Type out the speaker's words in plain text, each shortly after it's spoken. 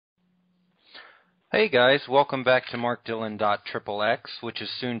Hey guys, welcome back to MarkDillon.xxx, which is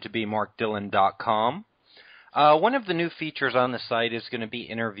soon to be MarkDillon.com. One of the new features on the site is going to be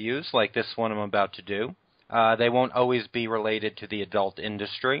interviews like this one I'm about to do. They won't always be related to the adult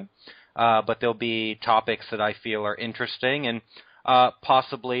industry, but they'll be topics that I feel are interesting and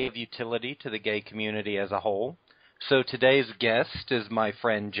possibly of utility to the gay community as a whole. So today's guest is my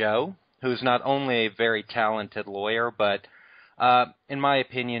friend Joe, who's not only a very talented lawyer, but in my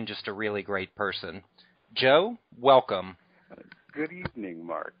opinion, just a really great person. Joe, welcome. Good evening,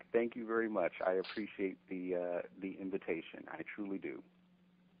 Mark. Thank you very much. I appreciate the invitation. I truly do.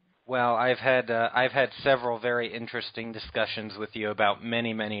 Well, I've had several very interesting discussions with you about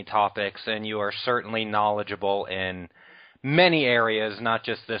many topics, and you are certainly knowledgeable in many areas, not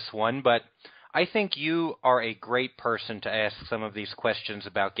just this one. But I think you are a great person to ask some of these questions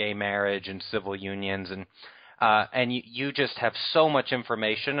about gay marriage and civil unions, and you just have so much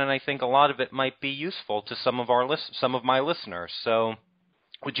information, and I think a lot of it might be useful to some of my listeners. So,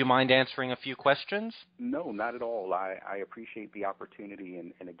 would you mind answering a few questions? No, not at all. I appreciate the opportunity,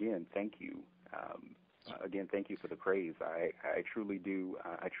 and again, thank you. Again, thank you for the praise. I truly do.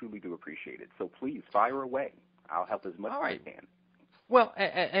 I truly do appreciate it. So please fire away. I'll help as much All as right. I can. Well,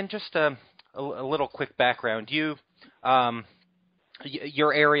 and just a little quick background.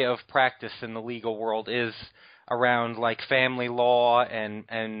 Your area of practice in the legal world is around like family law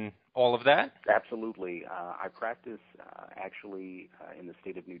and all of that? Absolutely. I practice actually in the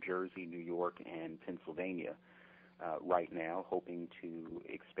state of New Jersey, New York, and Pennsylvania right now, hoping to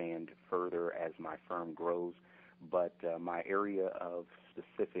expand further as my firm grows. But my area of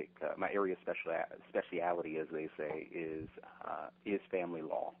speciality, as they say, is family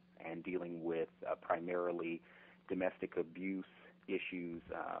law and dealing with primarily domestic abuse issues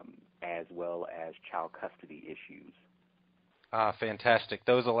as well as child custody issues. Ah, fantastic.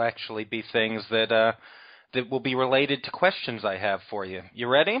 Those will actually be things that will be related to questions I have for you. You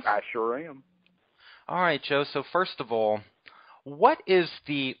ready? I sure am. All right, Joe. So first of all, what is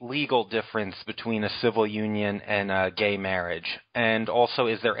the legal difference between a civil union and a gay marriage? And also,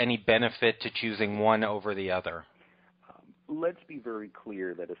 is there any benefit to choosing one over the other? Let's be very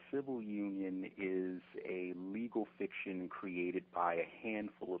clear that a civil union is a legal fiction created by a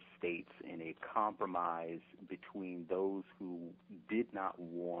handful of states in a compromise between those who did not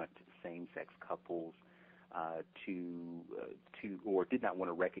want same-sex couples or did not want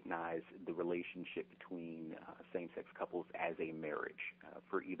to recognize the relationship between same-sex couples as a marriage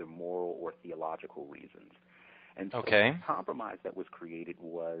for either moral or theological reasons. And so Okay. the compromise that was created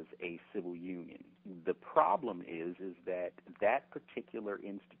was a civil union. The problem is that that particular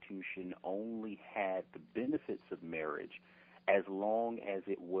institution only had the benefits of marriage as long as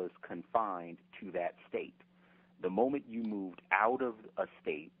it was confined to that state. The moment you moved out of a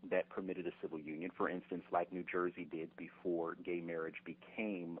state that permitted a civil union, for instance, like New Jersey did before gay marriage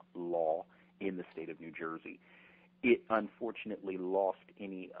became law in the state of New Jersey, it unfortunately lost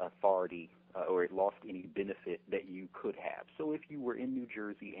any authority or it lost any benefit that you could have. So if you were in New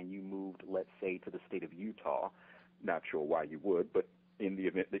Jersey and you moved, let's say, to the state of Utah, not sure why you would, but in the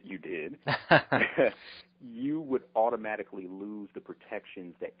event that you did, you would automatically lose the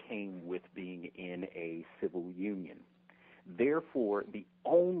protections that came with being in a civil union. Therefore, the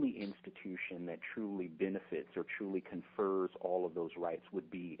only institution that truly benefits or truly confers all of those rights would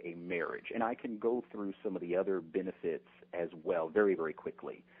be a marriage. And I can go through some of the other benefits as well very, very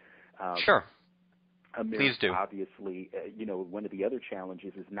quickly. Sure. A marriage, Please do. obviously, one of the other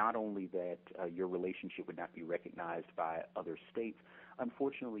challenges is not only that your relationship would not be recognized by other states,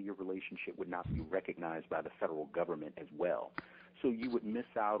 unfortunately, your relationship would not be recognized by the federal government as well. So you would miss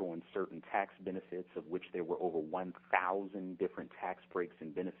out on certain tax benefits, of which there were over 1,000 different tax breaks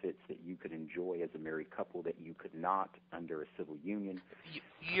and benefits that you could enjoy as a married couple that you could not under a civil union.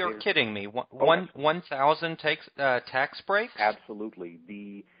 You're kidding me. 1,000 tax breaks? Absolutely.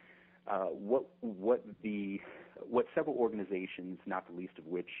 What several organizations, not the least of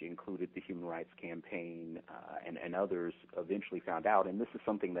which included the Human Rights Campaign and others, eventually found out, and this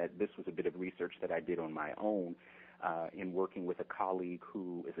was a bit of research that I did on my own in working with a colleague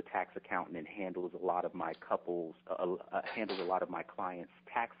who is a tax accountant and handles a lot of my clients'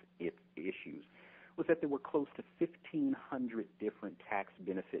 tax issues, was that there were close to 1,500 different tax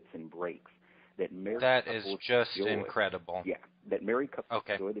benefits and breaks that married That couples is just enjoy. incredible. Yeah, that married couples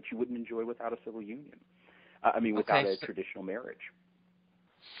enjoy that you wouldn't enjoy without a civil union. Without a traditional marriage.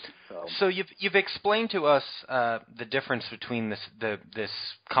 So well. So you've explained to us the difference between this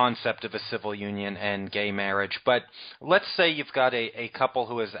concept of a civil union and gay marriage, but let's say you've got a couple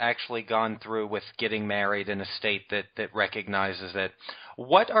who has actually gone through with getting married in a state that recognizes it.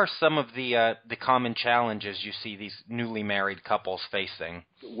 What are some of the common challenges you see these newly married couples facing?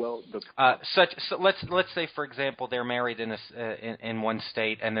 Well, let's say, for example, they're married in one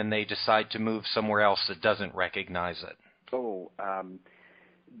state and then they decide to move somewhere else that doesn't recognize it.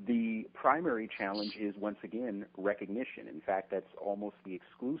 The primary challenge is, once again, recognition. In fact, that's almost the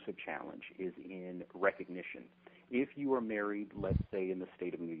exclusive challenge, is in recognition. If you are married, let's say in the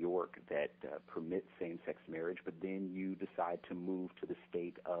state of New York that permits same-sex marriage, but then you decide to move to the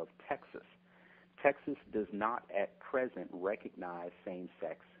state of Texas. Texas does not at present recognize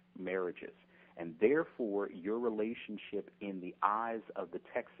same-sex marriages, and therefore your relationship in the eyes of the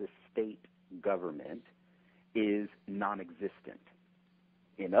Texas state government is non-existent.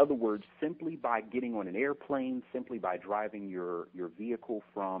 In other words, simply by getting on an airplane, simply by driving your vehicle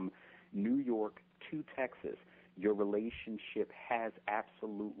from New York to Texas, your relationship has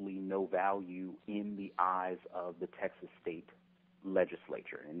absolutely no value in the eyes of the Texas state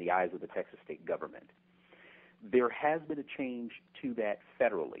legislature, in the eyes of the Texas state government. There has been a change to that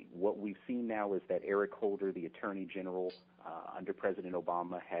federally. What we've seen now is that Eric Holder, the Attorney General under President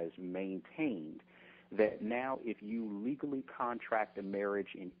Obama, has maintained that now if you legally contract a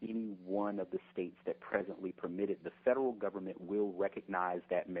marriage in any one of the states that presently permit it, the federal government will recognize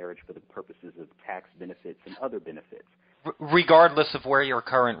that marriage for the purposes of tax benefits and other benefits. Regardless of where your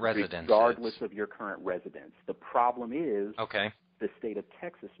current residence Regardless is. of your current residence. The problem is the state of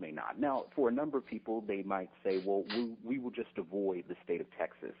Texas may not. Now, for a number of people, they might say, well, we will just avoid the state of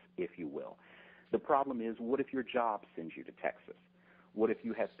Texas, if you will. The problem is, what if your job sends you to Texas? What if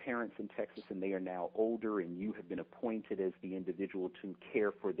you have parents in Texas and they are now older and you have been appointed as the individual to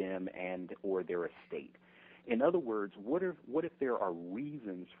care for them and or their estate? In other words, what if there are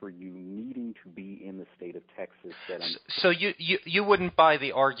reasons for you needing to be in the state of Texas? So you wouldn't buy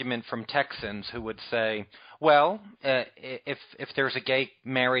the argument from Texans who would say, well, if there's a gay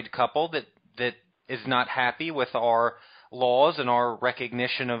married couple that is not happy with our laws and our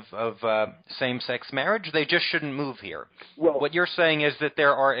recognition of same-sex marriage, they just shouldn't move here. Well, what you're saying is that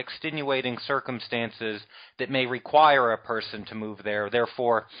there are extenuating circumstances that may require a person to move there.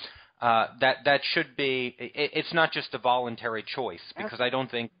 Therefore, that should be. It's not just a voluntary choice, because I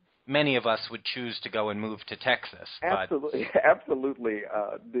don't think many of us would choose to go and move to Texas. Absolutely, but absolutely.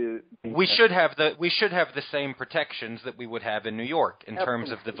 We should have the same protections that we would have in New York in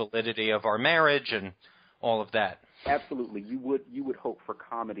terms of the validity of our marriage and all of that. Absolutely, you would hope for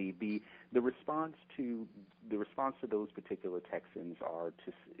comedy. The response to those particular Texans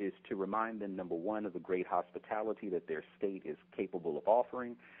is to remind them, number one, of the great hospitality that their state is capable of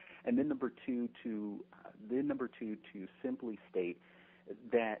offering, and then number two to simply state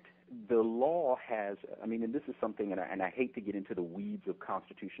that the law has. I mean, and this is something, and I hate to get into the weeds of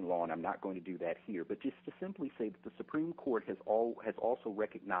constitutional law, and I'm not going to do that here, but just to simply say that the Supreme Court has also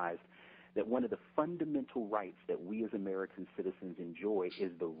recognized that one of the fundamental rights that we as American citizens enjoy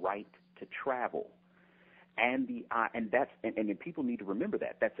is the right to travel, and people need to remember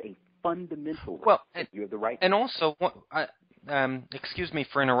that that's a fundamental right. Well, you have the right. And also, excuse me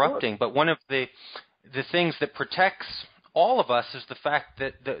for interrupting, but one of the things that protects all of us is the fact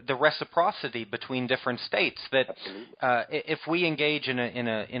that the reciprocity between different states. That if we engage in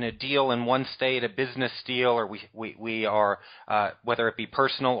a deal in one state, a business deal, or we are whether it be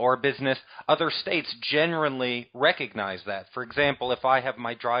personal or business, other states generally recognize that. For example, if I have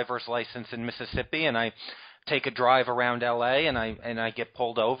my driver's license in Mississippi and I take a drive around L.A. and I get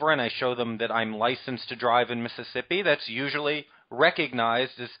pulled over and I show them that I'm licensed to drive in Mississippi, that's usually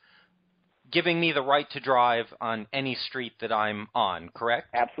recognized as giving me the right to drive on any street that I'm on, correct?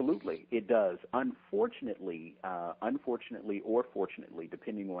 Absolutely, it does. Unfortunately or fortunately,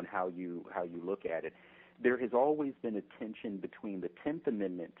 depending on how you look at it, there has always been a tension between the 10th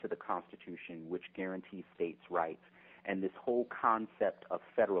Amendment to the Constitution, which guarantees states' rights, and this whole concept of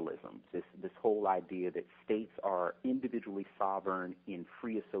federalism, this whole idea that states are individually sovereign in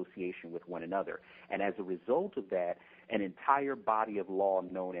free association with one another. And as a result of that, an entire body of law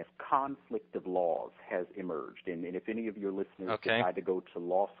known as conflict of laws has emerged. And if any of your listeners decide to go to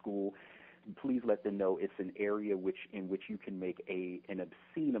law school, please let them know it's an area in which you can make an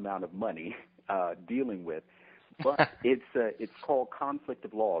obscene amount of money dealing with. But it's called conflict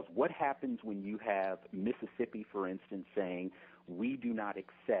of laws. What happens when you have Mississippi, for instance, saying we do not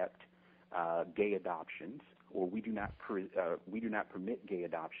accept gay adoptions, or we do not permit gay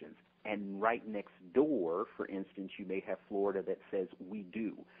adoptions, and right next door, for instance, you may have Florida that says we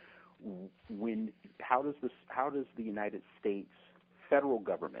do. How does the United States federal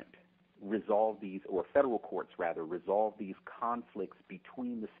government resolve these, or federal courts rather, resolve these conflicts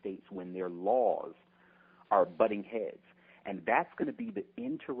between the states when their laws are butting heads? And that's going to be the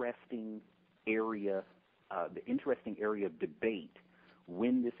interesting area of debate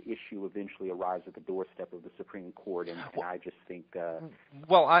when this issue eventually arrives at the doorstep of the Supreme Court. And I just think...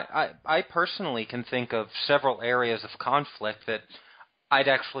 well, I personally can think of several areas of conflict that I'd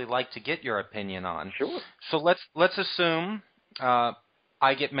actually like to get your opinion on. Sure. So let's assume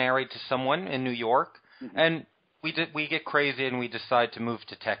I get married to someone in New York, mm-hmm. and we get crazy and we decide to move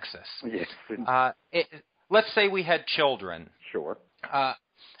to Texas. Yes. Let's say we had children. Sure.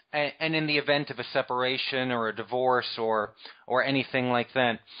 And in the event of a separation or a divorce or anything like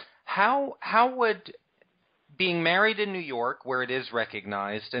that, how would being married in New York, where it is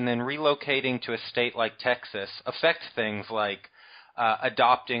recognized, and then relocating to a state like Texas affect things like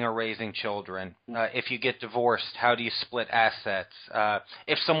adopting or raising children? If you get divorced, how do you split assets?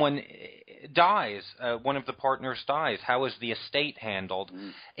 If someone dies, one of the partners dies, how is the estate handled?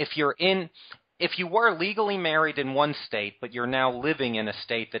 If you were legally married in one state, but you're now living in a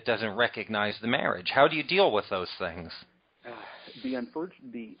state that doesn't recognize the marriage, how do you deal with those things?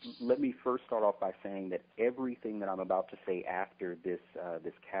 Let me first start off by saying that everything that I'm about to say after this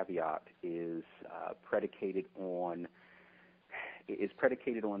caveat is predicated on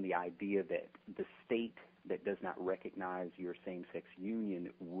the idea that the state that does not recognize your same-sex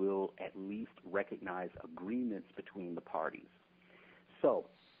union will at least recognize agreements between the parties. So,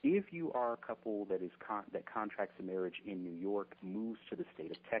 if you are a couple that contracts a marriage in New York, moves to the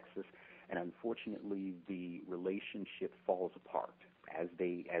state of Texas, and unfortunately the relationship falls apart, as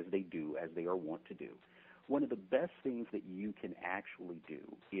they are wont to do, one of the best things that you can actually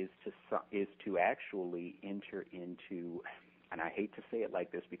do is to actually enter into, and I hate to say it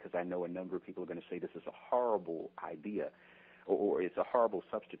like this because I know a number of people are going to say this is a horrible idea, or it's a horrible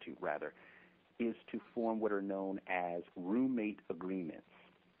substitute rather, is to form what are known as roommate agreements.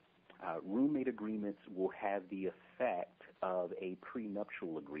 Roommate agreements will have the effect of a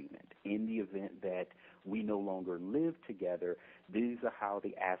prenuptial agreement. In the event that we no longer live together, these are how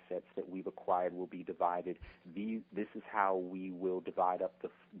the assets that we've acquired will be divided. This is how we will divide up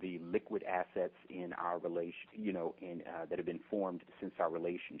the liquid assets in our relation, that have been formed since our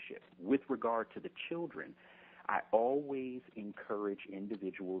relationship. With regard to the children, I always encourage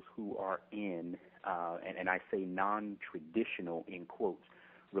individuals who are in, and I say non-traditional in quotes,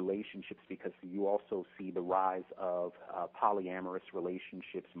 relationships, because you also see the rise of polyamorous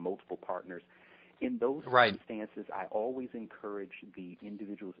relationships, multiple partners. In those circumstances, I always encourage the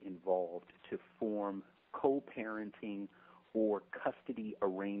individuals involved to form co-parenting or custody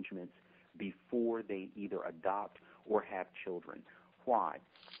arrangements before they either adopt or have children. Why?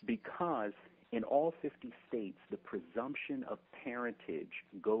 Because in all 50 states, the presumption of parentage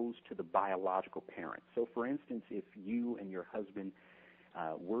goes to the biological parent. So, for instance, if you and your husband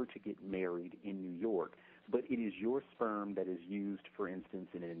were to get married in New York, but it is your sperm that is used, for instance,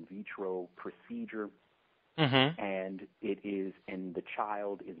 in an in vitro procedure, mm-hmm. and the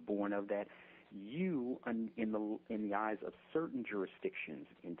child is born of that, you, in the eyes of certain jurisdictions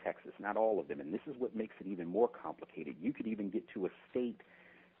in Texas, not all of them, and this is what makes it even more complicated, you could even get to a state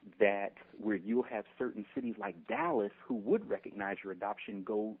where you'll have certain cities like Dallas who would recognize your adoption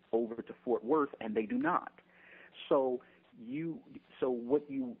go over to Fort Worth, and they do not. So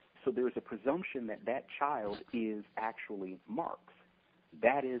there's a presumption that child is actually Mark's.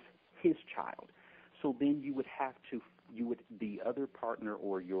 That is his child. So then the other partner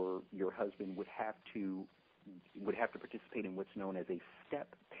or your husband would have to participate in what's known as a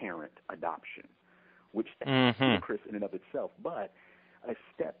step-parent adoption, which is ludicrous in and of itself. But a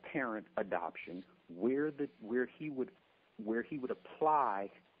step-parent adoption where he would apply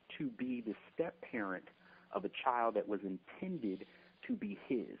to be the step-parent of a child that was intended to be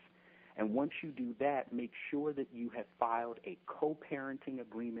his. And once you do that, make sure that you have filed a co-parenting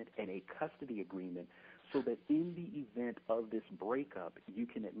agreement and a custody agreement so that in the event of this breakup, you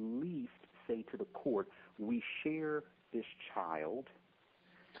can at least say to the court, we share this child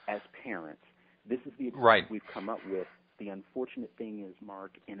as parents. This is the agreement we've come up with. The unfortunate thing is,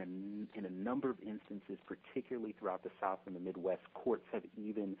 Mark, in a number of instances, particularly throughout the South and the Midwest, courts have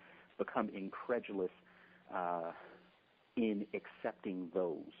even become incredulous in accepting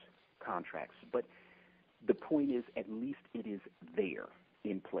those contracts. But the point is, at least it is there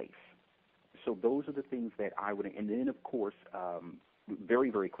in place. So those are the things that I would, and then of course, very,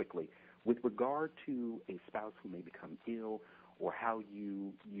 very quickly, with regard to a spouse who may become ill or how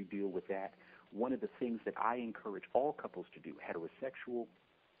you deal with that, one of the things that I encourage all couples to do, heterosexual,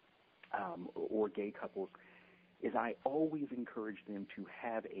 or gay couples, is I always encourage them to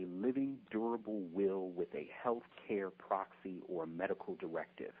have a living, durable will with a health care proxy or medical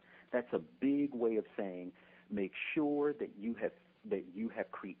directive. That's a big way of saying make sure that you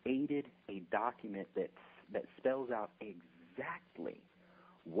have created a document that spells out exactly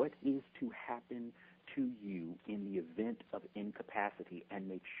what is to happen to you in the event of incapacity, and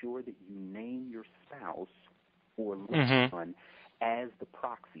make sure that you name your spouse or loved one as the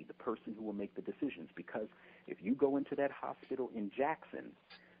proxy, the person who will make the decisions. Because if you go into that hospital in Jackson,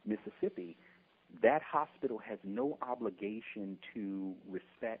 Mississippi, that hospital has no obligation to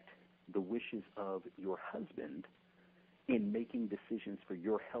respect the wishes of your husband in making decisions for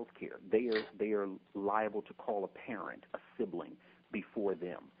your health care. They are liable to call a parent, a sibling, before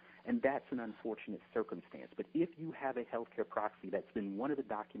them. And that's an unfortunate circumstance. But if you have a healthcare proxy, that's been one of the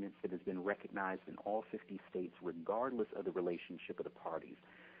documents that has been recognized in all 50 states, regardless of the relationship of the parties.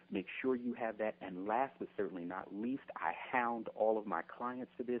 Make sure you have that. And last but certainly not least, I hound all of my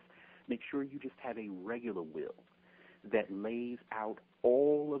clients for this, make sure you just have a regular will that lays out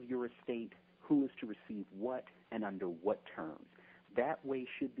all of your estate, who is to receive what and under what terms. That way,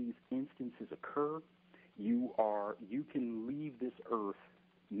 should these instances occur, you can leave this earth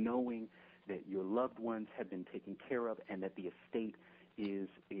knowing that your loved ones have been taken care of and that the estate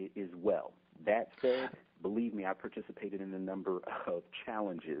is well. That said, believe me, I participated in a number of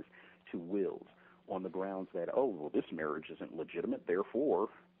challenges to wills on the grounds that, this marriage isn't legitimate, therefore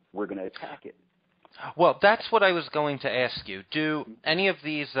we're going to attack it. Well, that's what I was going to ask you. Do any of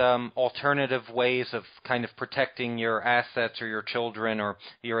these alternative ways of kind of protecting your assets or your children or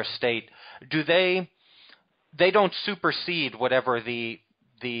your estate, do they don't supersede whatever the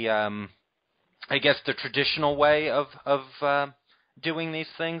I guess the traditional way of doing these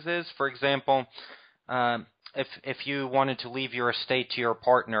things is? For example, if you wanted to leave your estate to your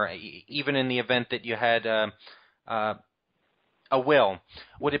partner, even in the event that you had a will,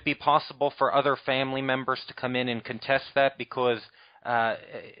 would it be possible for other family members to come in and contest that because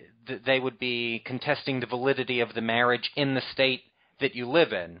they would be contesting the validity of the marriage in the state that you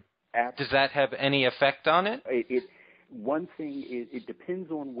live in? Absolutely. Does that have any effect on it? One thing is it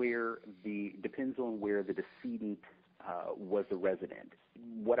depends on where the decedent was a resident.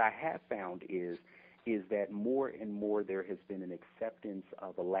 What I have found is that more and more there has been an acceptance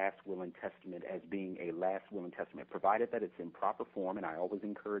of a last will and testament as being a last will and testament, provided that it's in proper form. And I always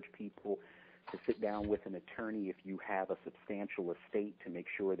encourage people to sit down with an attorney if you have a substantial estate to make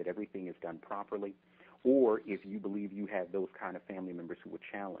sure that everything is done properly, or if you believe you have those kind of family members who would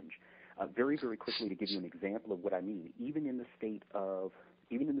challenge. Very, very quickly, to give you an example of what I mean, even in the state of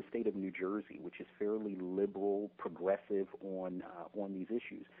New Jersey, which is fairly liberal, progressive on these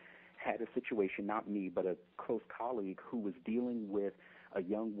issues, had a situation, not me, but a close colleague who was dealing with a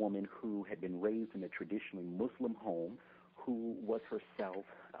young woman who had been raised in a traditionally Muslim home, who was herself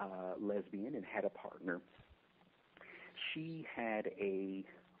lesbian and had a partner. She had a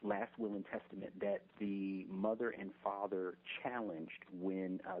last will and testament that the mother and father challenged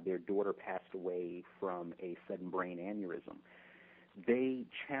when their daughter passed away from a sudden brain aneurysm. They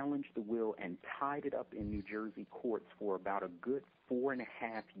challenged the will and tied it up in New Jersey courts for about a good 4.5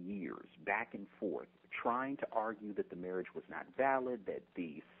 years, back and forth, trying to argue that the marriage was not valid, that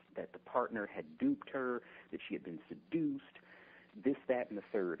the partner had duped her, that she had been seduced, this, that, and the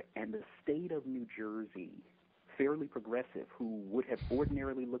third. And the state of New Jersey, fairly progressive, who would have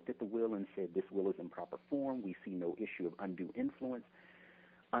ordinarily looked at the will and said, this will is in proper form, we see no issue of undue influence.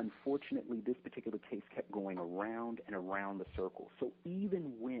 Unfortunately, this particular case kept going around and around the circle. So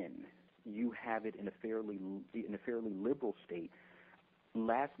even when you have it in a fairly liberal state,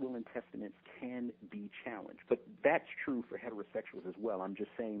 last will and testaments can be challenged. But that's true for heterosexuals as well. I'm just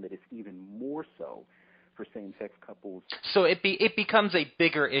saying that it's even more so for same-sex couples. So it becomes a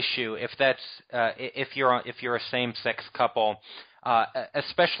bigger issue if you're a same-sex couple,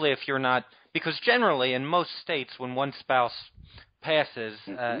 especially if you're not, because generally in most states when one spouse passes,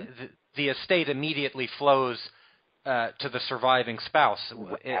 the estate immediately flows to the surviving spouse,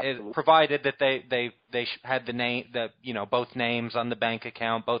 provided that they had both names on the bank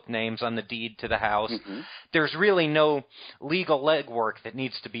account, both names on the deed to the house. There's really no legal legwork that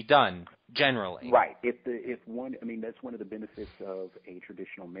needs to be done generally. Right. That's one of the benefits of a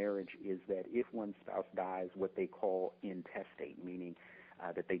traditional marriage is that if one spouse dies, what they call intestate, meaning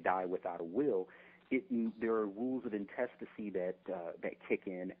that they die without a will, there are rules of intestacy that kick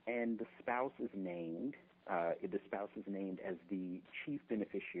in, and the spouse is named. The spouse is named as the chief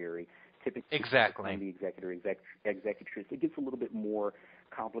beneficiary, typically exactly the executor, executrix. It gets a little bit more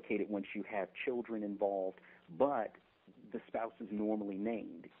complicated once you have children involved, but the spouse is normally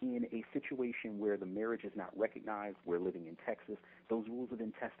named. in a situation where the marriage is not recognized, we're living in Texas, those rules of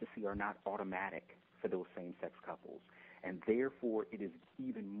intestacy are not automatic for those same-sex couples. And therefore, it is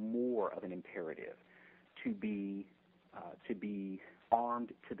even more of an imperative to be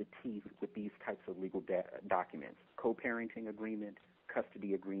armed to the teeth with these types of legal documents: co-parenting agreement,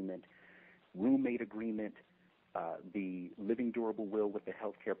 custody agreement, roommate agreement, the living durable will with the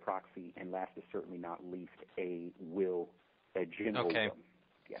healthcare proxy, and last but certainly not least, a will, a general will.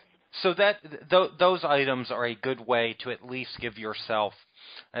 Yes. So those items are a good way to at least give yourself,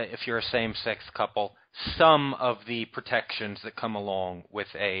 if you're a same-sex couple, some of the protections that come along with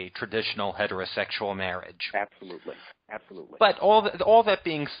a traditional heterosexual marriage. Absolutely. Absolutely. But all that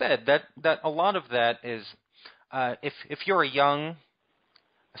being said, that a lot of that is, if you're a young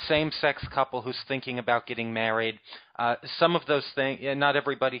same-sex couple who's thinking about getting married, some of those things, not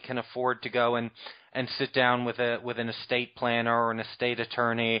everybody can afford to go and sit down with an estate planner or an estate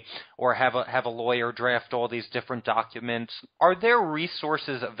attorney, or have a lawyer draft all these different documents. Are there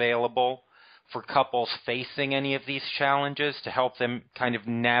resources available for couples facing any of these challenges to help them kind of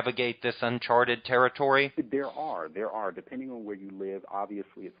navigate this uncharted territory? There are. Depending on where you live,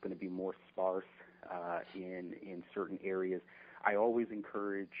 obviously it's going to be more sparse in certain areas. I always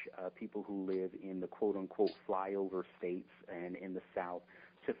encourage people who live in the quote-unquote flyover states and in the South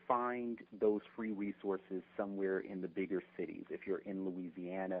to find those free resources somewhere in the bigger cities. If you're in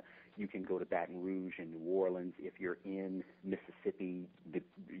Louisiana, you can go to Baton Rouge and New Orleans. If you're in Mississippi,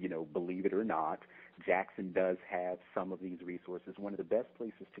 believe it or not, Jackson does have some of these resources. One of the best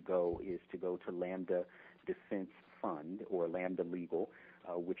places to go is to go to Lambda Defense Fund, or Lambda Legal,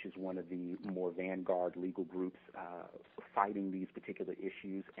 which is one of the more vanguard legal groups fighting these particular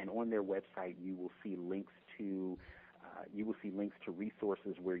issues. And on their website, you will see links to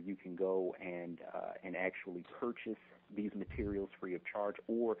resources where you can go and actually purchase these materials free of charge,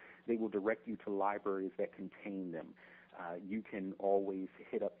 or they will direct you to libraries that contain them. You can always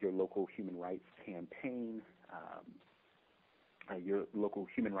hit up your local human rights campaign,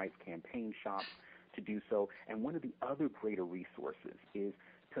 shops to do so. And one of the other greater resources is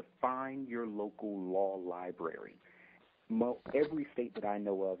to find your local law library. Every state that I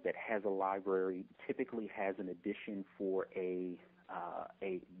know of that has a library typically has an addition for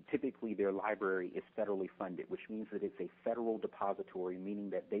typically their library is federally funded, which means that it's a federal depository, meaning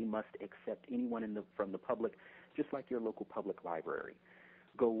that they must accept anyone from the public, just like your local public library.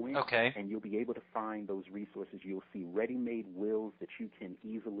 Go in, and you'll be able to find those resources. You'll see ready-made wills that you can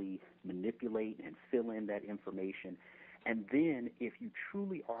easily manipulate and fill in that information. And then if you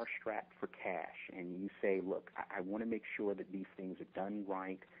truly are strapped for cash and you say, look, I want to make sure that these things are done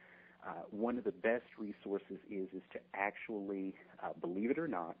right, one of the best resources is to actually, believe it or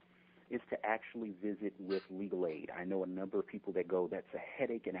not, is to actually visit with legal aid. I know a number of people that go, that's a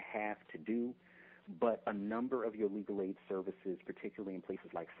headache and a half to do, but a number of your legal aid services, particularly in places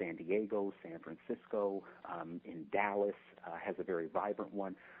like San Diego, San Francisco, in Dallas, has a very vibrant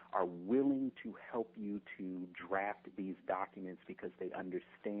one, are willing to help you to draft these documents because they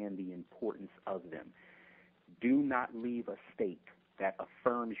understand the importance of them. Do not leave a state that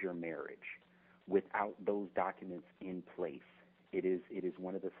affirms your marriage without those documents in place. It is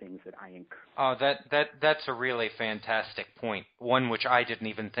one of the things that I encourage. Oh, that's a really fantastic point. One which I didn't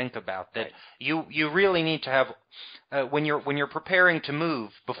even think about. That right. You really need to have when you're preparing to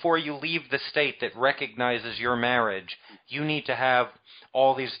move, before you leave the state that recognizes your marriage, you need to have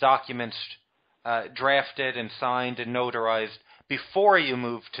all these documents drafted and signed and notarized before you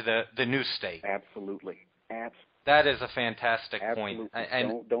move to the new state. Absolutely. That is a fantastic Absolutely. point.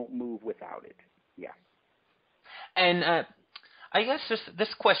 And don't move without it. Yeah. And I guess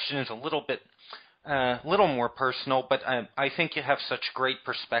this question is a little more personal, but I think you have such great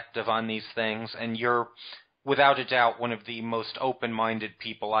perspective on these things, and you're, without a doubt, one of the most open-minded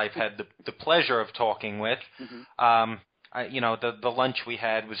people I've had the pleasure of talking with. Mm-hmm. The lunch we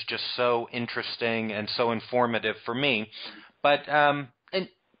had was just so interesting and so informative for me. But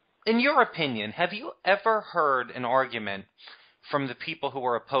in your opinion, have you ever heard an argument from the people who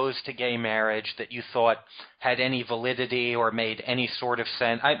are opposed to gay marriage that you thought had any validity or made any sort of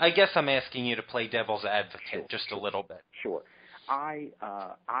sense? I guess I'm asking you to play devil's advocate a little bit. Sure. I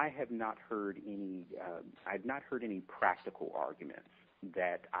have not heard any. I've not heard any practical arguments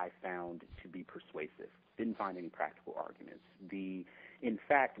that I found to be persuasive. Didn't find any practical arguments. In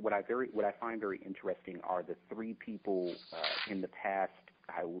fact, what I find very interesting are the three people in the past.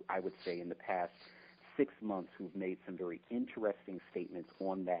 I would say in the past 6 months who've made some very interesting statements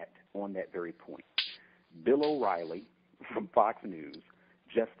on that very point. Bill O'Reilly from Fox News,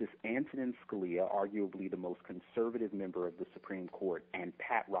 Justice Antonin Scalia, arguably the most conservative member of the Supreme Court, and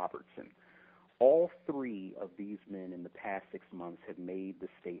Pat Robertson. All three of these men in the past 6 months have made the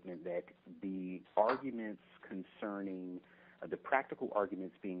statement that the arguments concerning the practical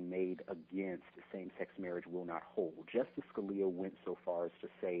arguments being made against same-sex marriage will not hold. Justice Scalia went so far as to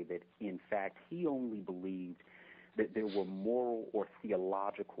say that, in fact, he only believed that there were moral or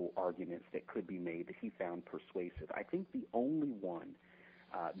theological arguments that could be made that he found persuasive. I think the only one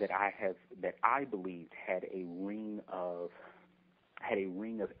that I believed had a ring of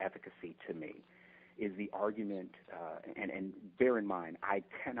efficacy to me is the argument, and bear in mind, I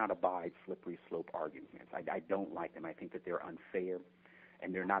cannot abide slippery slope arguments. I don't like them. I think that they're unfair,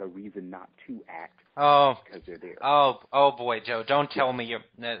 and they're not a reason not to act because they're there. Oh boy, Joe, don't tell me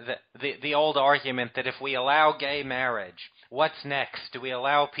the old argument that if we allow gay marriage, what's next? Do we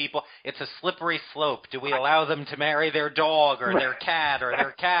allow people? It's a slippery slope. Do we allow them to marry their dog or their cat or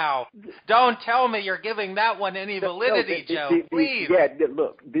their cow? Don't tell me you're giving that one any validity, Joe. Please. Yeah,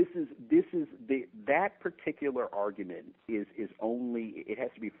 look, that particular argument is only, it has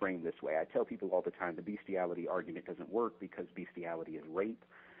to be framed this way. I tell people all the time the bestiality argument doesn't work because bestiality is rape.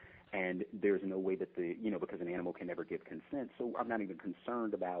 And there's no way that because an animal can never give consent. So I'm not even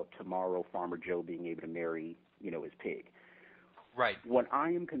concerned about tomorrow Farmer Joe being able to marry, his pig. Right. What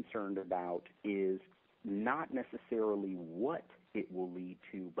I am concerned about is not necessarily what it will lead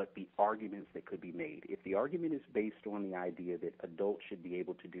to, but the arguments that could be made. If the argument is based on the idea that adults should be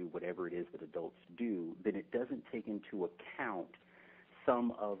able to do whatever it is that adults do, then it doesn't take into account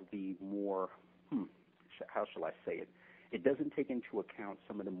some of the more, how shall I say it? It doesn't take into account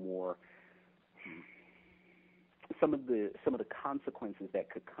some of the more, some of the consequences that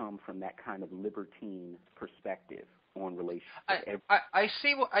could come from that kind of libertine perspective on relationships. I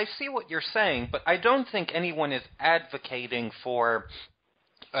see what you're saying, but I don't think anyone is advocating for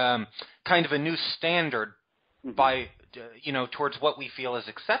kind of a new standard by towards what we feel is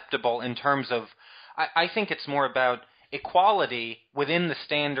acceptable in terms of. I think it's more about equality within the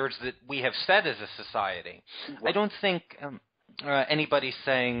standards that we have set as a society. Right. I don't think anybody's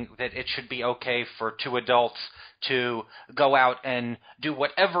saying that it should be okay for two adults to go out and do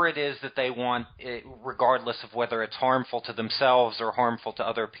whatever it is that they want, regardless of whether it's harmful to themselves or harmful to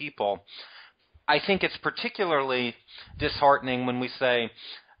other people. I think it's particularly disheartening when we say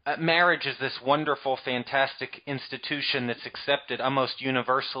marriage is this wonderful, fantastic institution that's accepted almost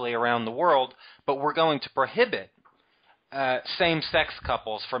universally around the world, but we're going to prohibit same-sex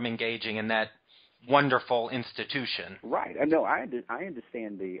couples from engaging in that wonderful institution. Right. No, I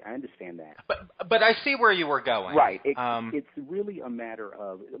understand that. But I see where you were going. Right. It's really a matter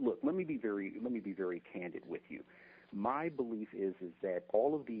of, look. Let me be very candid with you. My belief is that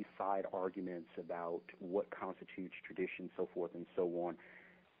all of these side arguments about what constitutes tradition, so forth and so on,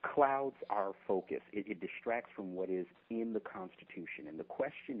 clouds our focus. It distracts from what is in the Constitution. And the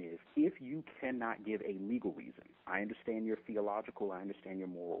question is, if you cannot give a legal reason, I understand your theological, I understand your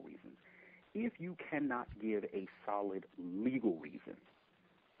moral reasons. If you cannot give a solid legal reason,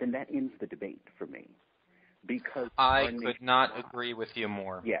 then that ends the debate for me. Because I could not agree with you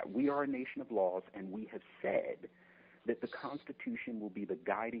more. Yeah, we are a nation of laws, and we have said that the Constitution will be the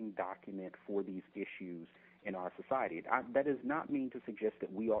guiding document for these issues in our society. That does not mean to suggest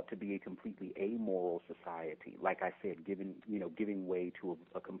that we ought to be a completely amoral society, like I said, giving way to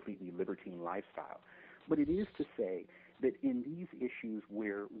a completely libertine lifestyle. But it is to say that in these issues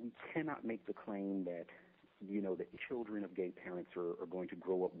where we cannot make the claim that that children of gay parents are going to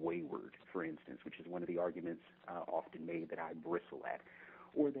grow up wayward, for instance, which is one of the arguments often made that I bristle at,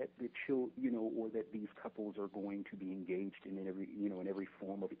 or that or that these couples are going to be engaged in every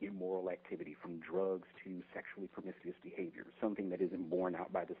form of immoral activity, from drugs to sexually promiscuous behavior, something that isn't borne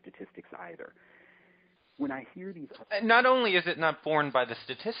out by the statistics either. When I hear these, not only is it not borne by the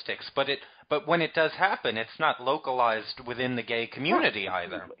statistics, but when it does happen, it's not localized within the gay community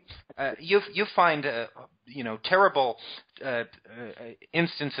either. You find terrible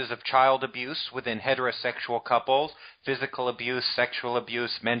instances of child abuse within heterosexual couples, physical abuse, sexual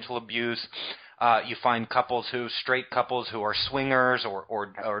abuse, mental abuse. You find straight couples who are swingers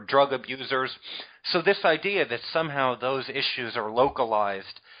or drug abusers. So this idea that somehow those issues are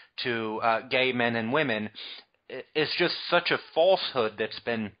localized to gay men and women is just such a falsehood that's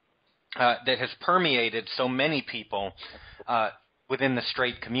been that has permeated so many people within the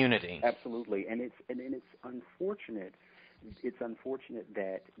straight community. Absolutely, and it's unfortunate. It's unfortunate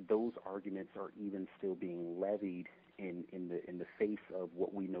that those arguments are even still being levied in the face of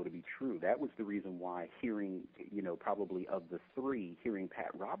what we know to be true. That was the reason why probably of the three, hearing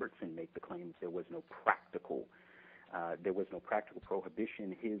Pat Robertson make the claim that there was no practical There was no practical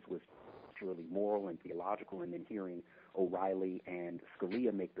prohibition. His was purely moral and theological. And then hearing O'Reilly and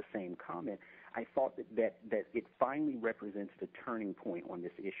Scalia make the same comment, I thought that it finally represents the turning point on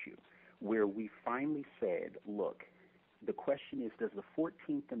this issue, where we finally said, look, the question is, does the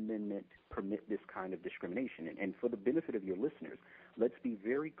 14th Amendment permit this kind of discrimination? And for the benefit of your listeners, let's be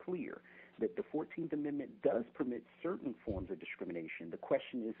very clear that the 14th Amendment does permit certain forms of discrimination. The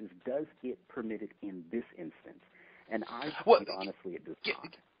question is does it permit it in this instance? And I think, honestly, it does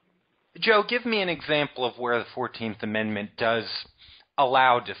not. Joe, give me an example of where the 14th Amendment does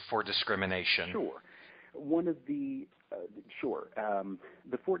allow for discrimination. Sure. The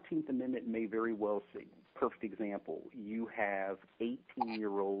 14th Amendment may very well say, perfect example, you have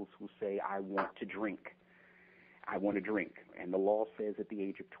 18-year-olds who say, I want to drink. And the law says at the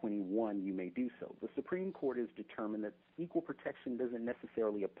age of 21 you may do so. The Supreme Court has determined that equal protection doesn't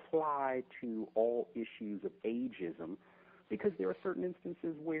necessarily apply to all issues of ageism, because there are certain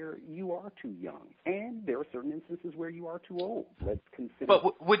instances where you are too young, and there are certain instances where you are too old. Let's consider.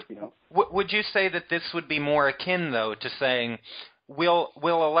 But would you say that this would be more akin, though, to saying we'll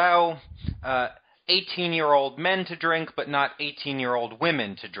allow 18-year-old men to drink, but not 18-year-old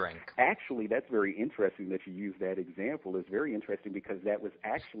women to drink? Actually, that's very interesting that you use that example. It's very interesting because that was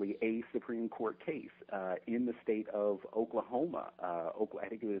actually a Supreme Court case in the state of Oklahoma. I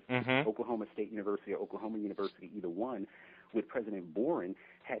think it was Oklahoma State University or Oklahoma University, either one, with President Boren,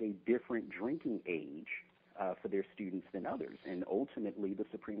 had a different drinking age for their students than others. And ultimately, the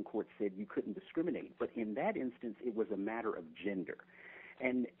Supreme Court said you couldn't discriminate. But in that instance, it was a matter of gender.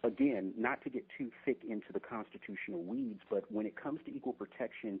 And again, not to get too thick into the constitutional weeds, but when it comes to equal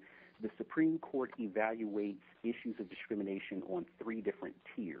protection, the Supreme Court evaluates issues of discrimination on 3 different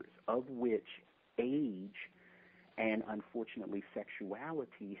tiers, of which age and, unfortunately,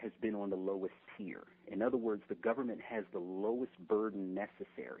 sexuality has been on the lowest tier. In other words, the government has the lowest burden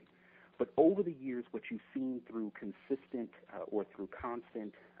necessary. But over the years, what you've seen through consistent or through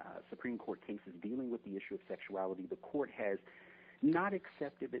constant Supreme Court cases dealing with the issue of sexuality, the court has not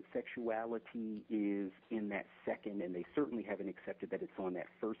accepted that sexuality is in that second, and they certainly haven't accepted that it's on that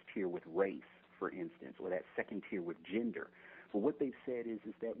first tier with race, for instance, or that second tier with gender. But what they've said is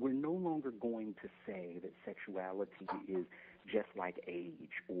that we're no longer going to say that sexuality is just like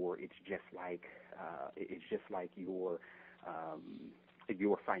age, or it's just like your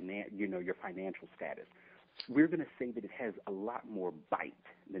financial status. We're going to say that it has a lot more bite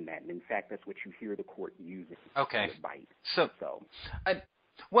than that. And in fact, that's what you hear the court using. Okay. Bite.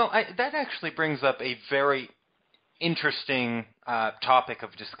 That actually brings up a very interesting topic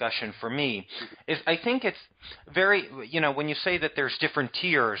of discussion for me. Is I think it's very, when you say that there's different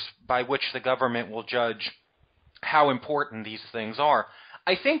tiers by which the government will judge how important these things are,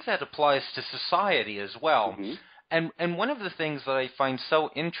 I think that applies to society as well. Mm-hmm. And one of the things that I find so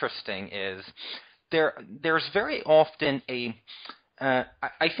interesting is there's very often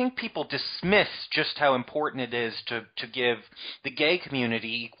I think people dismiss just how important it is to give the gay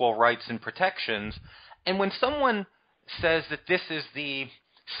community equal rights and protections. And when someone says that this is the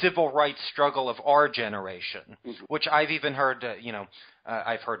civil rights struggle of our generation, which I've even heard,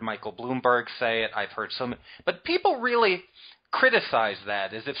 I've heard Michael Bloomberg say it, I've heard but people really criticize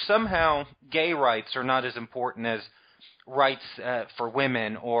that as if somehow gay rights are not as important as rights for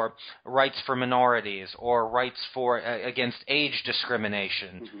women, or rights for minorities, or rights for against age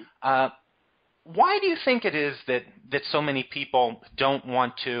discrimination. Why do you think it is that so many people don't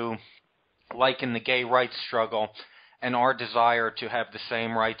want to liken the gay rights struggle and our desire to have the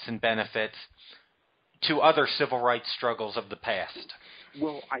same rights and benefits to other civil rights struggles of the past?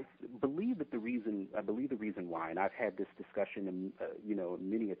 Well, I believe the reason why, and I've had this discussion,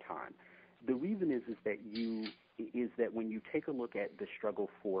 many a time. The reason is that when you take a look at the struggle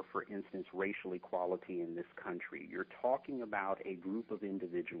for instance, racial equality in this country, you're talking about a group of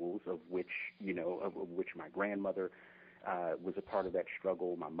individuals of which my grandmother was a part of that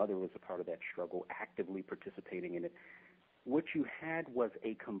struggle, my mother was a part of that struggle, actively participating in it. What you had was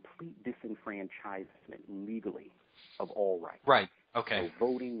a complete disenfranchisement legally of all rights. Right. Okay. No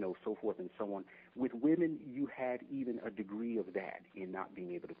voting, no so forth and so on. With women, you had even a degree of that in not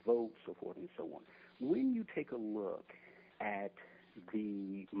being able to vote, so forth and so on. When you take a look at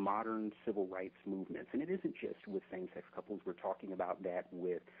the modern civil rights movements, and it isn't just with same-sex couples, we're talking about that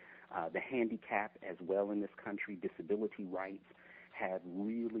with the handicap as well in this country. Disability rights have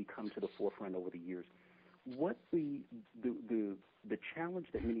really come to the forefront over the years. What the challenge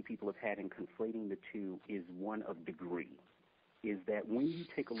that many people have had in conflating the two is one of degree, is that when you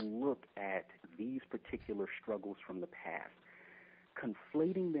take a look at these particular struggles from the past,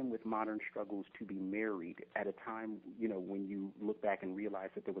 conflating them with modern struggles to be married at a time, when you look back and realize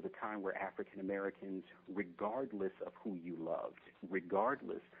that there was a time where African Americans, regardless of who you loved,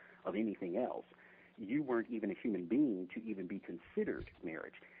 regardless of anything else, you weren't even a human being to even be considered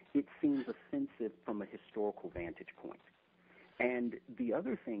marriage. It seems offensive from a historical vantage point. And the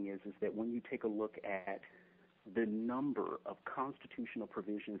other thing is that when you take a look at the number of constitutional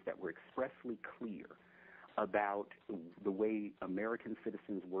provisions that were expressly clear about the way American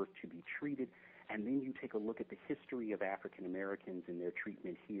citizens were to be treated, and then you take a look at the history of African Americans and their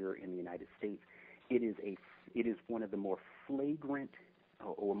treatment here in the United States, it is one of the more flagrant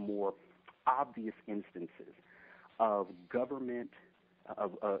or more obvious instances of government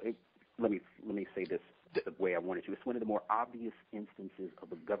let me say this the way I wanted to. It's one of the more obvious instances of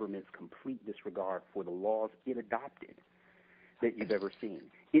the government's complete disregard for the laws it adopted that you've ever seen.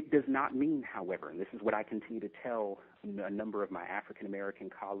 It does not mean, however, and this is what I continue to tell a number of my African-American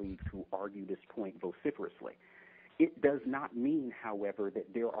colleagues who argue this point vociferously, it does not mean, however,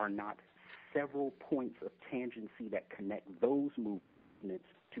 that there are not several points of tangency that connect those movements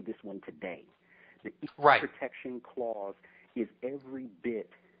to this one today. The Equal Protection Clause is every bit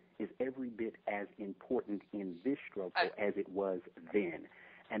as important in this struggle as it was then.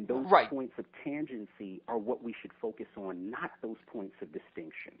 And those points of tangency are what we should focus on, not those points of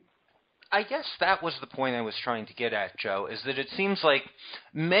distinction. I guess that was the point I was trying to get at, Joe, is that it seems like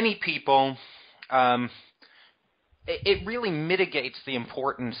many people, it really mitigates the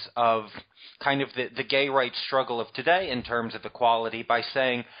importance of kind of the gay rights struggle of today in terms of equality by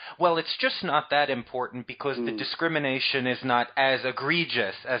saying, well, it's just not that important because the discrimination is not as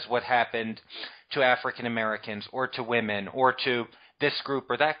egregious as what happened to African Americans or to women or to this group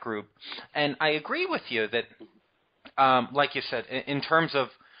or that group. And I agree with you that, like you said, in terms of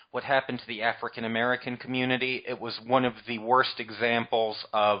what happened to the African American community, it was one of the worst examples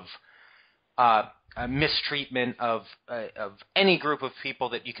of mistreatment of any group of people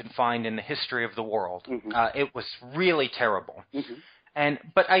that you can find in the history of the world. It was really terrible.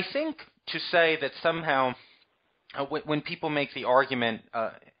 But I think to say that somehow when people make the argument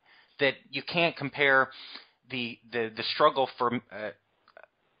that you can't compare the struggle for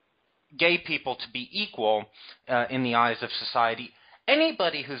gay people to be equal in the eyes of society,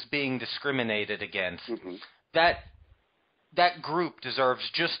 anybody who's being discriminated against, that group deserves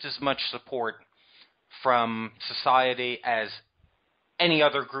just as much support from society as any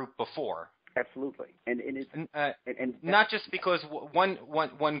other group before. Absolutely, and not just because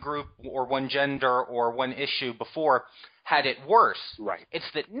one group or one gender or one issue before had it worse. Right. It's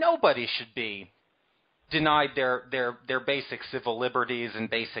that nobody should be denied their basic civil liberties and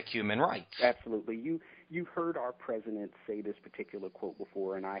basic human rights. Absolutely. You heard our president say this particular quote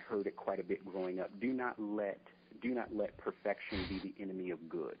before, and I heard it quite a bit growing up. Do not let perfection be the enemy of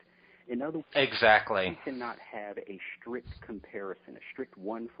good. In other words, exactly. You cannot have a strict comparison, a strict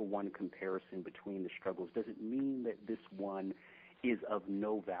one-for-one comparison between the struggles. Doesn't mean that this one is of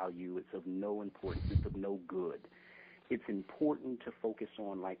no value, it's of no importance, it's of no good. It's important to focus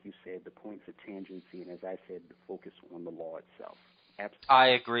on, like you said, the points of tangency, and as I said, to focus on the law itself. Absolutely. I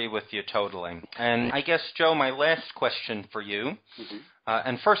agree with you totally. And I guess, Joe, my last question for you,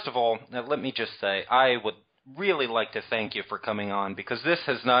 and first of all, let me just say, I would really like to thank you for coming on, because this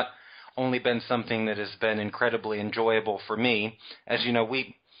has not only been something that has been incredibly enjoyable for me. As you know,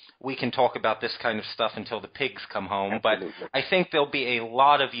 we can talk about this kind of stuff until the pigs come home, Absolutely. But I think there'll be a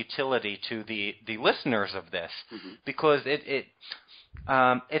lot of utility to the listeners of this, because it's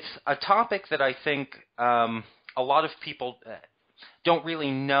a topic that I think a lot of people don't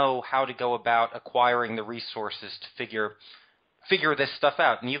really know how to go about acquiring the resources to figure this stuff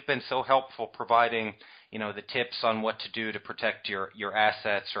out. And you've been so helpful providing, the tips on what to do to protect your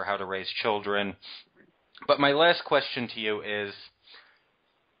assets or how to raise children. But my last question to you is,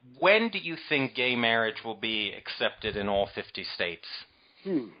 when do you think gay marriage will be accepted in all 50 states?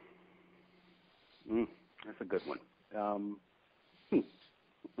 That's a good one.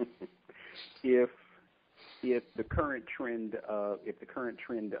 If the current trend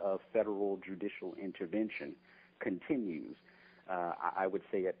of federal judicial intervention continues, I would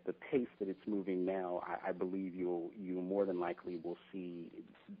say at the pace that it's moving now, I believe you more than likely will see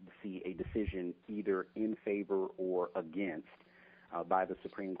a decision either in favor or against by the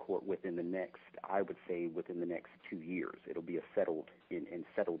Supreme Court within the next 2 years. It'll be a settled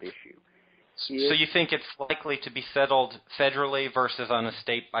issue. So you think it's likely to be settled federally versus on a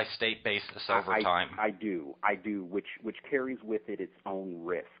state-by-state basis over time? I do, which carries with it its own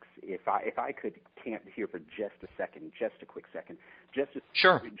risks. if I could camp here for just a quick second.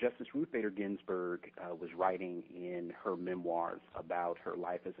 Sure. Justice Ruth Bader Ginsburg was writing in her memoirs about her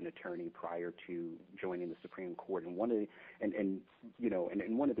life as an attorney prior to joining the Supreme Court, and one of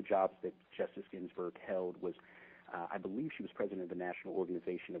the jobs that Justice Ginsburg held was, I believe she was president of the National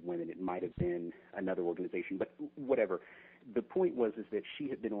Organization of Women. It might have been another organization, but whatever. The point was is that she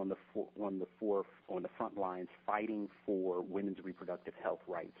had been on the front lines fighting for women's reproductive health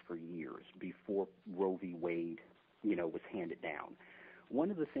rights for years before Roe v. Wade, was handed down. One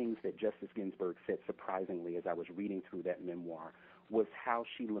of the things that Justice Ginsburg said surprisingly as I was reading through that memoir was how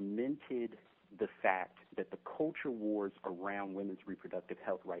she lamented the fact that the culture wars around women's reproductive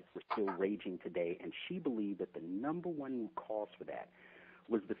health rights were still raging today, and she believed that the number one cause for that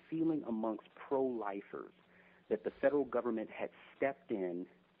was the feeling amongst pro-lifers that the federal government had stepped in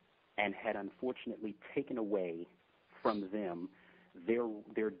and had unfortunately taken away from them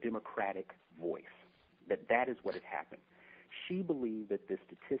their democratic voice, that is what had happened. She believed that the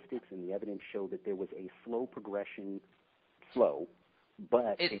statistics and the evidence showed that there was a progression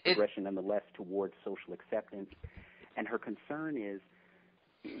nonetheless towards social acceptance. And her concern is,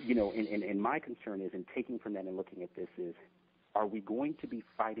 and my concern is, in taking from that and looking at this is, are we going to be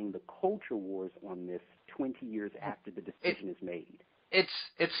fighting the culture wars on this 20 years after the decision is made?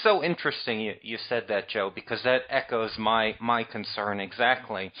 It's so interesting you said that, Joe, because that echoes my concern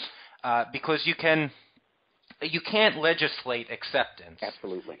exactly. Because you can't legislate acceptance.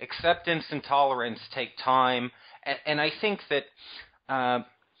 Absolutely. Acceptance and tolerance take time, and I think that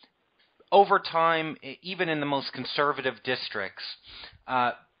over time, even in the most conservative districts,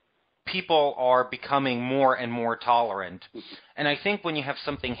 people are becoming more and more tolerant. And I think when you have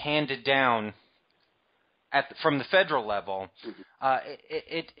something handed down from the federal level,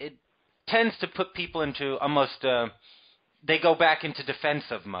 it tends to put people into almost they go back into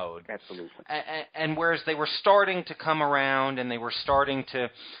defensive mode. Absolutely. And whereas they were starting to come around and they were starting to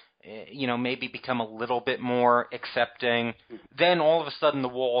maybe become a little bit more accepting, then all of a sudden the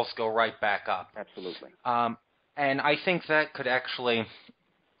walls go right back up. Absolutely. And I think that could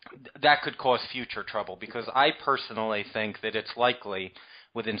cause future trouble, because I personally think that it's likely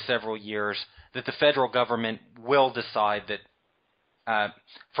within several years that the federal government will decide that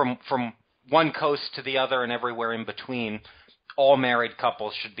from one coast to the other and everywhere in between, all married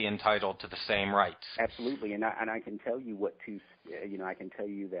couples should be entitled to the same rights. Absolutely, and I can tell you I can tell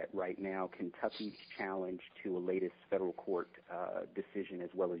you that right now Kentucky's challenge to a latest federal court decision, as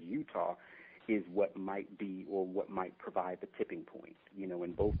well as Utah, is what might be or what might provide the tipping point.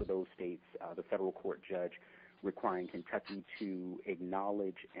 In both of those states, the federal court judge requiring Kentucky to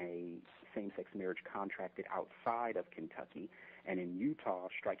acknowledge a same-sex marriage contracted outside of Kentucky, and in Utah,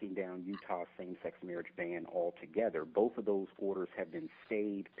 striking down Utah's same-sex marriage ban altogether. Both of those orders have been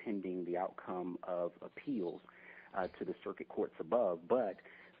stayed pending the outcome of appeals to the circuit courts above. But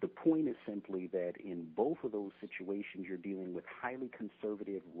the point is simply that in both of those situations, you're dealing with highly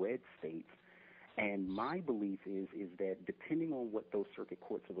conservative red states. And my belief is that depending on what those circuit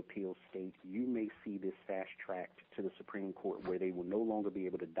courts of appeals state, you may see this fast-tracked to the Supreme Court, where they will no longer be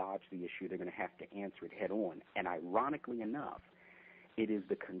able to dodge the issue. They're going to have to answer it head-on. And ironically enough, it is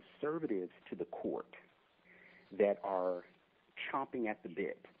the conservatives to the court that are chomping at the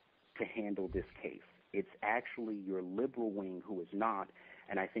bit to handle this case. It's actually your liberal wing who is not,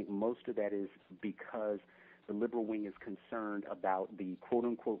 and I think most of that is because the liberal wing is concerned about the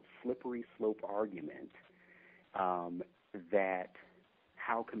quote-unquote slippery slope argument that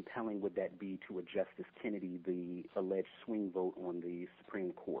how compelling would that be to a Justice Kennedy, the alleged swing vote on the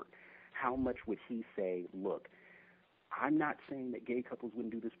Supreme Court? How much would he say, look, I'm not saying that gay couples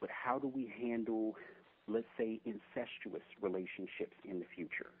wouldn't do this, but how do we handle, let's say, incestuous relationships in the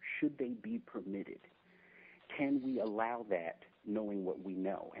future? Should they be permitted? Can we allow that, knowing what we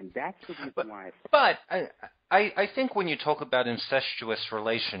know? And that's the reason why But I think when you talk about incestuous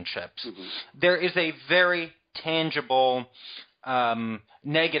relationships, there is a very tangible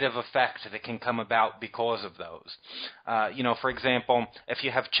negative effect that can come about because of those. For example, if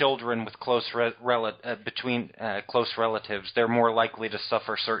you have children with close relatives, they're more likely to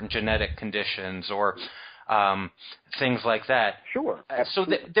suffer certain genetic conditions or things like that. Sure. So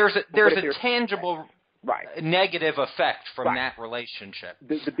there's a tangible negative effect from that relationship.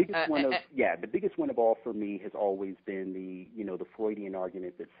 The biggest one of all for me has always been the Freudian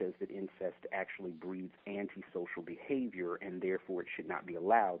argument that says that incest actually breeds antisocial behavior and therefore it should not be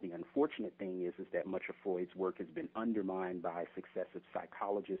allowed. The unfortunate thing is that much of Freud's work has been undermined by successive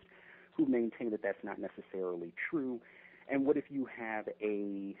psychologists who maintain that that's not necessarily true. And what if you have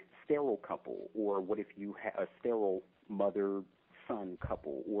a sterile couple, or what if you have a sterile mother, mother-son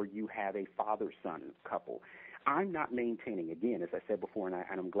couple or you have a father-son couple. I'm not maintaining, again, as I said before, and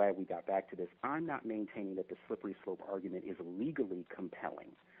I'm glad we got back to this, I'm not maintaining that the slippery slope argument is legally compelling.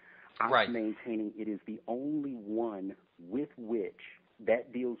 Right. I'm maintaining it is the only one with which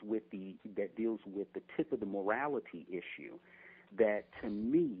that deals with the tip of the morality issue that, to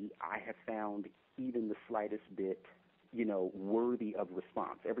me, I have found even the slightest bit, worthy of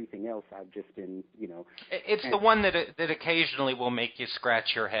response. Everything else I've just been, It's the one that occasionally will make you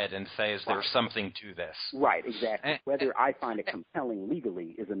scratch your head and say, is there something to this? Right, exactly. Whether I find it compelling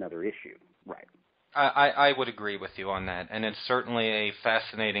legally is another issue. Right. I would agree with you on that, and it's certainly a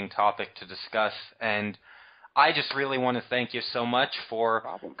fascinating topic to discuss, and I just really want to thank you so much for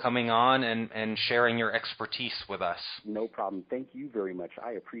coming on and sharing your expertise with us. No problem. Thank you very much.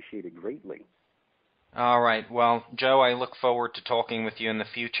 I appreciate it greatly. All right. Well, Joe, I look forward to talking with you in the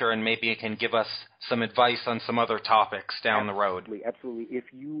future, and maybe you can give us some advice on some other topics down the road. Absolutely. If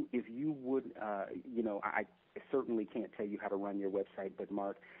you would, I certainly can't tell you how to run your website, but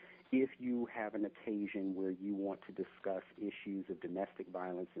Mark, if you have an occasion where you want to discuss issues of domestic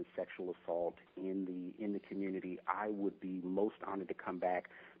violence and sexual assault in the community, I would be most honored to come back.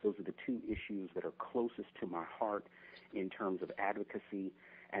 Those are the two issues that are closest to my heart in terms of advocacy,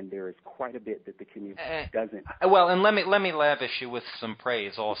 and there is quite a bit that the community doesn't. Well, and let me lavish you with some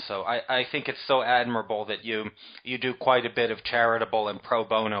praise also. I think it's so admirable that you do quite a bit of charitable and pro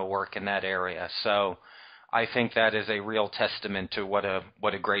bono work in that area. So I think that is a real testament to what a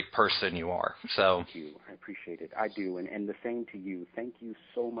great person you are. So thank you. I appreciate it. I do, and the same to you. Thank you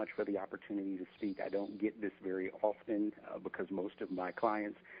so much for the opportunity to speak. I don't get this very often because most of my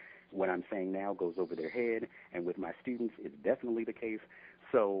clients, what I'm saying now goes over their head, and with my students, it's definitely the case.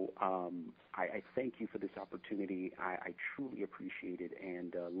 So I thank you for this opportunity. I truly appreciate it,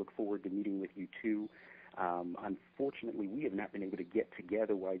 and look forward to meeting with you too. Unfortunately, we have not been able to get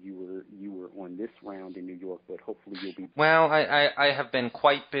together while you were on this round in New York, but hopefully you'll be. Well, I have been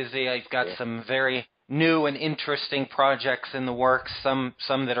quite busy. I've got some very new and interesting projects in the works, some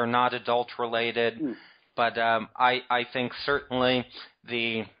that are not adult related. But I think certainly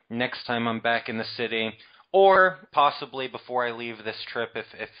the next time I'm back in the city, or possibly before I leave this trip,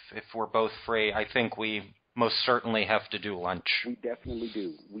 if we're both free, I think we most certainly have to do lunch. We definitely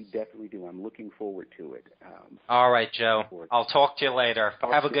do. I'm looking forward to it. All right, Joe. I'll talk to you later.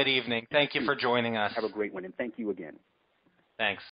 Have a good evening. Thank you for joining us. Have a great one, and thank you again. Thanks.